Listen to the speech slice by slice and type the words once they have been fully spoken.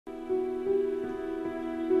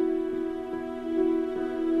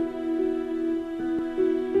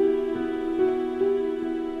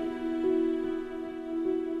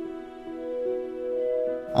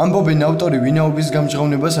ამბობენ ავტორი ვინაობის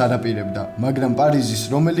გამჟღავნებას არ აპირებდა, მაგრამ პარიზის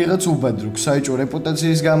რომელიღაც უბადრუქ საეჭვო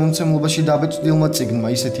რეპუტაციის გამომცემლობაში დაბეჭდილმა წიგნმა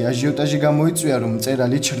ისეთი აჟიოტაჟი გამოიწვია, რომ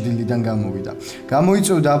მწერალი ჩრდილიდან გამოვიდა.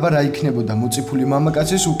 გამოიწვევდა აბა რა იქნებოდა მოწიფული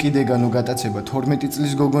მამაკაცის უკიდეგანო გატაცება 12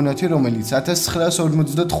 წლის გოგონათი, რომელიც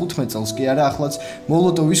 1955 წელს კი არა ახლაც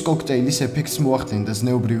მოლოტოვის კოქტეილის ეფექტს მოახდენდა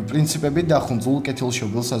ზნეობრივი პრინციპებით დახუნძულ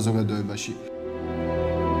კეთილშობილ საზოგადოებაში.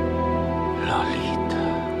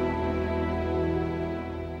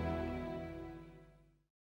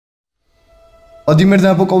 ვლადიმერ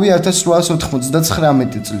ნაბოკოვი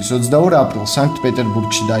 1899 წლის 22 აპრილს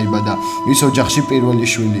სანქტ-პეტერბურგში დაიბადა. ის ოჯახში პირველი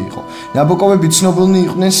შვილი იყო. ნაბოკოვები ცნობილნი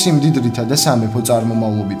იყვნენ სიმდიდრითა და სამეფო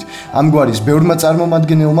წარმომავლობით. ამგვარის ბევრმა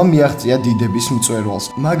წარმომადგენელმა მიაღწია დიდების მწვერვალს.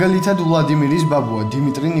 მაგალითად, ვლადიმირის ბაბუა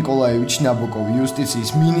დიმიტრი ნიკოლაევიჩ ნაბოკოვი იუსტიციის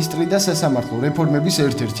მინისტრი და სასამართლო რეფორმების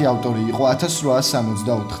ერთ-ერთი ავტორი იყო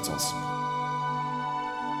 1864 წელს.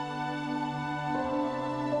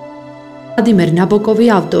 ვლადიმერ ნაბოკოვი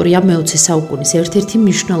ავტორია მე-20 საუკუნის ერთ-ერთი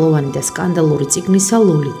მნიშვნელოვანი და სკანდალური წიგნისა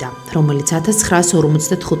ლოლიტა, რომელიც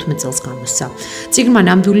 1955 წელს გამოსცა. წიგნმა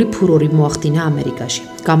ნამდვილი ფურორი მოახდინა ამერიკაში.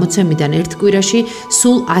 გამოცემიდან ერთ კვირაში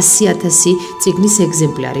სულ 100,000 წიგნის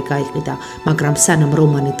ეგზემპლარი გაიყიდა, მაგრამ სანამ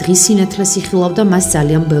რომანი დღის სინათლეს იხილავდა, მას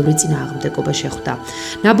ძალიან ბევრი წინააღმდეგობა შეხვდა.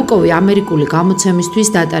 ნაბოკოვი ამერიკული გამოცემისთვის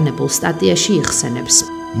დატანებულ სტატიაში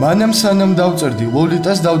იხსენებს. მანამ სანამ დავწერდი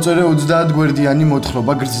ლოლიტას, დავწერე 30 გვერდიანი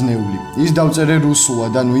მოთხრობა გრძნეული. ის დავწერე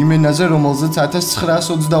რუსულად, ანუ იმ ენაზე, რომელზეც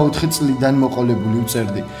 1924 წლიდან მოყოლებული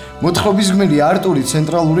ვწერდი. მოთხრობის გმირი არტური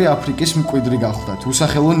ცენტრალური აფრიკის მკვიდრი გახლდათ.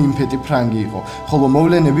 უსახელო ნიმფეტი ფრანგი იყო, ხოლო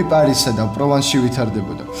მოვლენები პარიზსა და პროვანსში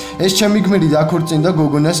ვითარდებოდა. ეს ჩემი გმირი დაქორწინდა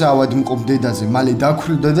გოგონას ავადმყოფ დედაზე, მალე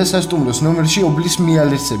დაქვრივდა და სასტუმროს ნომერში ობლის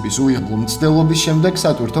მიალერსების უიღბლო მცდელობის შემდეგ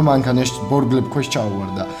სატვირთო მანქანაში ბორბლებ ქვეშ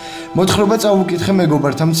ჩაუვარდა. მოთხრობა წავუკითხე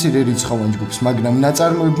მეგობართა მცირე რიცხოვან ჯგუფს, მაგრამ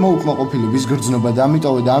ნაწარმოებმა უკმაყოფილების გრძნობა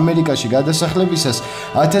დამიტოვა და ამერიკაში გადასახლებისას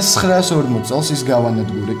 1940 წელს ის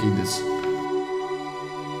გავანადგურე კიდეც.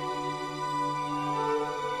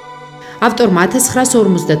 ავტორმა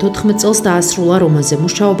 1954 წელს დაასრულა რომანზე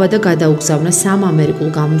მუშაობა და გადაუგზავნა სამ ამერიკულ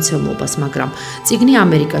გამომცემლობას, მაგრამ წიგნი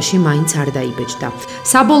ამერიკაში მაინც არ დაიბეჭდა.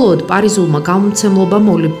 საბოლოოდ პარიზულმა გამომცემლობამ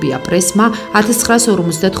ოლიმპია პრესმა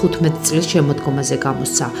 1955 წლის შემოდგომაზე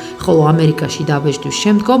გამოსცა, ხოლო ამერიკაში დაბეჭდის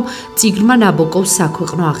შემდგომ წიგნმა ნაბოკოვს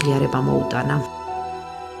საქვეყნო აღიარება მოუტანა.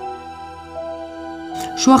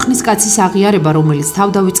 შუახნის კაცის აღიარება, რომელიც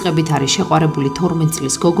თავდავიწყებით არის შეყვარებული 12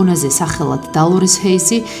 წლის გოგონაზე სახელად დალორის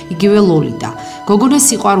ჰეიზი, იგივე ლოლიტა. გოგონას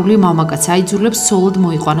სიყვარული მამაკაც აიძულებს ცოლად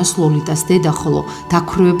მოიყვანოს ლოლიტას დედა, ხოლო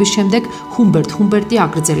დაქვრივების შემდეგ ჰუმბერტი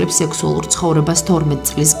აგრძელებს სექსუალურ ცხოვრებას 12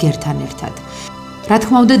 წლის გერთან ერთად. რა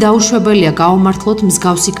თქმა უნდა, დაუშვებელია გავამართლოთ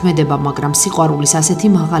მსგავსი ქმედება, მაგრამ სიყვარულის ასეთი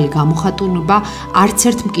მაღალი გამოხატულება არც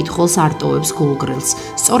ერთ მკითხველს არ ტოვებს გულგრილს.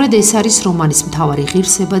 სწორედ ეს არის რომანის მთავარი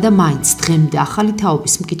ღირსება და მაინც დღემდე ახალი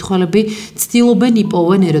თაობის მკითხველები ცდილობენ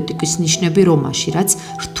იპოვონ ეროტიკის ნიშნები რომანში, რაც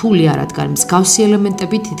რთულია, რადგან მსგავსი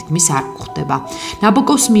ელემენტები თითქმის არ გვხვდება.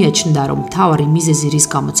 ნაბოკოვს მიაჩნდა, რომ მთავარი მიზეზი, რის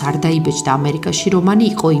გამოც არ დაიბეჭდა ამერიკაში რომანი,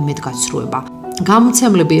 იყო იმედგაცრუება.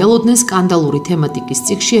 გამოცემლები ელოდნენ სკანდალური თემატიკის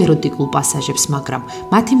წიგნში ეროტიკულ პასაჟებს, მაგრამ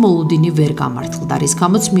მათი მოლოდინი ვერ გამართლდა, რის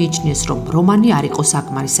გამოც მიიჩნიეს, რომ რომანი არ იყო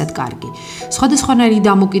საკმარისად კარგი. სხვადასხვანაირი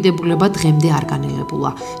დამოკიდებულება დღემდე არ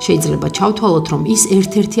განელებულა. შეიძლება ჩავთვალოთ, რომ ის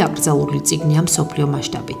ერთ-ერთი აკრძალული წიგნია მსოფლიო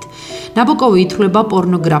მასშტაბით. ნაბოკოვი ითვლება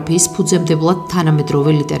პორნოგრაფიის ფუძემდებლად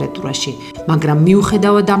თანამედროვე ლიტერატურაში, მაგრამ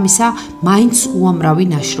მიუხედავად ამისა, მაინც უამრავი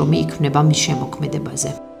ნაშრომი იქმნება მის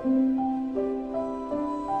შემოქმედებაზე.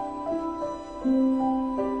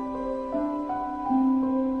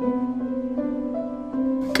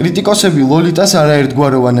 კრიტიკოსები ლოლიტას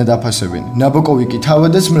არაერთგვაროვანად აფასებენ. ნაბოკოვი კი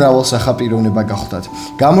თავადაც მრავალსახა პიროვნება გახლდათ.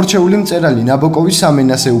 გამორჩეული მწერალი ნაბოკოვი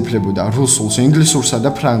სამენას ეუფლებოდა: რუსულს, ინგლისურსა და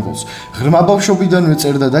ფრანგულს. ღრმა ბავშვობიდანვე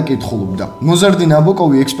წერდა და კითხულობდა. მოზარდი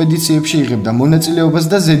ნაბოკოვი ექსპედიციებში იღებდა მონაწილეობას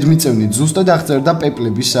და ზედმიწევნით ზუსტად აღწერდა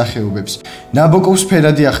პეპლების სახეობებს. ნაბოკოვს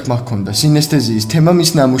ფერადი აღქმა ჰქონდა, სინესთეზიის თემა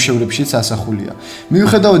მის ნამუშევრებშიც ასახულია.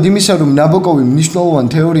 მიუხედავად იმისა, რომ ნაბოკოვი მნიშვნელოვან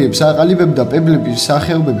თეორიებს აყალიბებდა პეპლების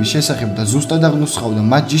სახეობების შესახებ და ზუსტად აღნუსხავდა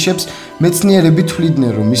მათ აღჯიშებს, მეცნიერები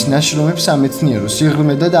თვლიდნენ, რომ მის ნაშრომებს სამეცნიერო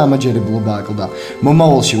სიღრმე და ამაჯერებლობა აკლდა.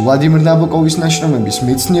 მომავალში ვლადიმერ ნაბოკოვის ნაშრომების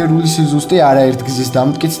მეცნიერული სიზუსტე არაერთ გზის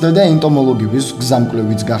დამტკიცდა და ენტომოლოგიის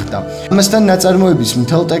გზამკვლევიც გახდა. ამასთან ნაწარმოების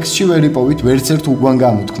მთელ ტექსტში ვერ იპოვით ვერცერთ უგვან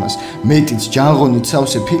გამოთქმას. მეტიც ჯანღონით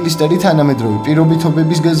სავსე ფილისტერი თანამედროვე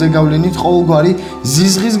პირობითობების გაზეგავლენით ყოველგვარი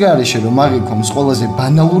ზიზღის გარეშე რომ აღიქვამს ყველაზე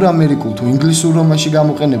ბანალურ ამერიკულ თუ ინგლისურ რომანში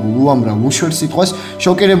გამოყენებულ უამრავ უშვერ სიტყვას,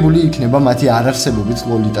 შოკირებული იქნება მათი არარსებობით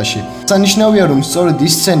ლოლიტაში. სანიშნავია, რომ სწორედ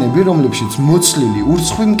ის სცენები, რომლებშიც მოცლილი,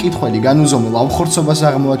 ურცხვი მკითხველი განუზომელ ავხორცობას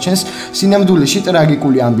აღმოაჩენს, სინამდვილეში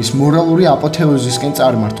ტრაგიკული ამბის მორალური აპოთეოზისკენ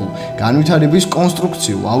წარმართულ, განვითარების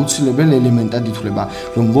კონსტრუქციულ აუცილებელ ელემენტად ითვლება,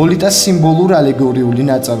 რომ ლოლიტა სიმბოლურ ალეგორიული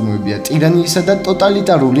ნაწარმოებია ტირანიისა და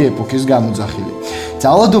ტოტალიტარული ეპოქის გამოძახილი.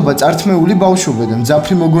 ძალადობა, წართმეული ბავშვობა და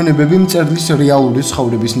მძაფრი მოგონებები მწერლის რეალური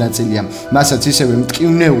ცხოვრების ნაწილია. მასაც ისევე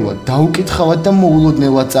მტკივნეულად, დაუკითხავად და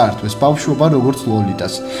მოულოდნელად წაართვეს ბავშვობა როგორც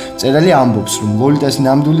ლოლიტას. მწერალი ამბობს, რომ ლოლიტას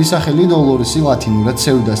ნამდვილი სახელი დოლორესი ლათინურად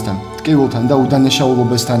სევდასთან, ტკივილთან და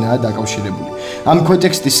უდანაშაულობასთანაა დაკავშირებული. ამ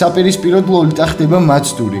ქვეტექსტის საპირისპიროდ ლოლიტა ხდება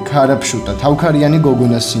მაცდური, ქარაფშუტა, თავქარიანი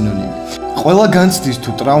გოგონას სინონიმი. ყველა განცდის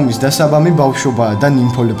თუ ტრავმის დასაბამი ბავშვობაა და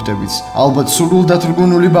ნიმფოლეპტებიც. ალბათ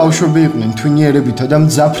სრულდათრგუნული ბავშვები იყვნენ თვინიერებითა და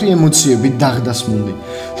მძაფრი ემოციებით დაღდასმული.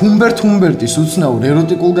 ჰუმბერტის უცნაურ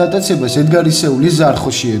ეროტიკულ გატაცებას ედგარისეული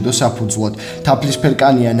ზარხო შეედო საფუძვლად.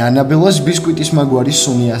 თაფლისფერკანიან ანაბელას ბისკვიტის მაგვარი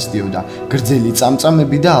სუნი ასდიოდა. გრძელი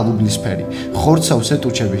წამწამები და ალუბლისფერი. ხორცავსე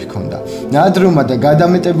ტუჩები ჰქონდა. ნაადრევმა და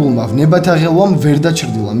გადამეტებულმა ვნებათა ღელვამ ვერ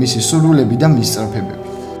დაჩრდილა მისი სურვილები და მისწრაფებები.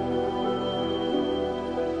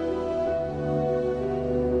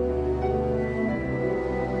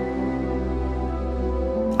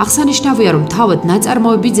 აღსანიშნავია, რომ თავად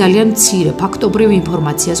ნაწარმოები ძალიან მცირე ფაქტობრივ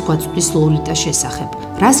ინფორმაციას გვაწვდის ლოლიტას შესახებ.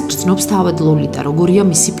 რას გრძნობს თავად ლოლიტა, როგორია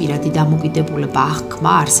მისი პირადი დამოკიდებულება,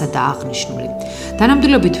 აღქმა, არსადა აღნიშნული.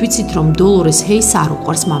 დანამდვილებით ვიცით, რომ დოლორეს ჰეისს არ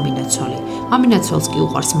უყვარს მამინაცვალი. მამინაცვალს კი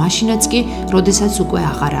უყვარს მაშინაც კი, როდესაც უკვე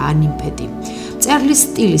აღარაა ნიმფეტი. მწერლის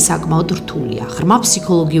სტილი საკმაოდ რთულია, ღრმა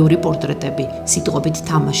ფსიქოლოგიური პორტრეტები, სიტყვებით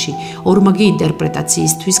თამაში, ორმაგი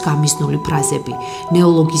ინტერპრეტაციისთვის გამიზნული ფრაზები,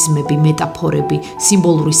 ნეოლოგიზმები, მეტაფორები,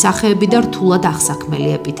 სიმბოლური სახეები და რთულად აღსაქმელი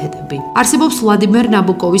ეპითეტები. არსებობს ვლადიმერ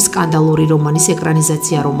ნაბოკოვის სკანდალური რომანის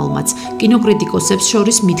ეკრანიზაცია, რომელმაც კინოკრიტიკოსებს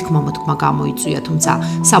შორის მითქმა-მოთქმა გამოიწვია, თუმცა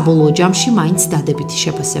საბოლოო ჯამში მაინც დადებითი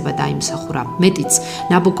შეფასება დაიმსახურა. მეტიც,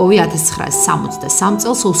 ნაბოკოვი 1963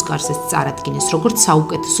 წელს ოსკარზეც წარადგინეს როგორც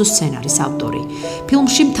საუკეთესო სცენარის ავტორი.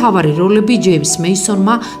 ფილმში მთავარი როლები ჯეიმს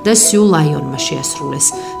მეისონმა და სიუ ლაიონმა შეასრულეს.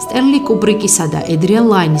 სტენლი კუბრიკისა და ედრიან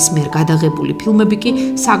ლაინის მიერ გადაღებული ფილმები კი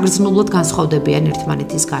საგრძნობლად განსხვავდებიან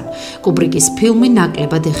ერთმანეთისგან. კუბრიკის ფილმი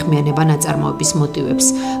ნაკლებად ეხმიანება ნაწარმოების მოტივებს.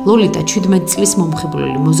 ლოლიტა 17 წლის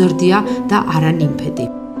მომხიბვლელი მოზარდია და არა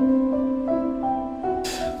ნიმფეტი.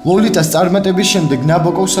 ლოლიტას წარმატების შემდეგ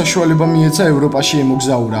ნაბოკოვს საშუალება მიეცა ევროპაში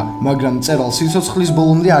ემოგზაურა, მაგრამ მწერალს სიცოცხლის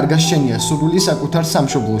ბოლომდე არ გასჩენია სურვილი საკუთარ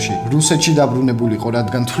სამშობლოში, რუსეთში დაბრუნებულიყო,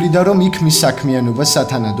 რადგან თვლიდა, რომ იქ მის საქმიანობას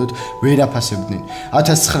სათანადოდ ვერ აფასებდნენ.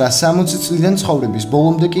 1960 წლიდან ცხოვრების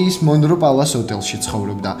ბოლომდე კი ის მონრო-პალას ოტელში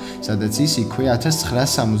ცხოვრობდა, სადაც ის იქვე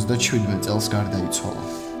 1977 წელს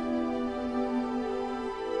გარდაიცვალა.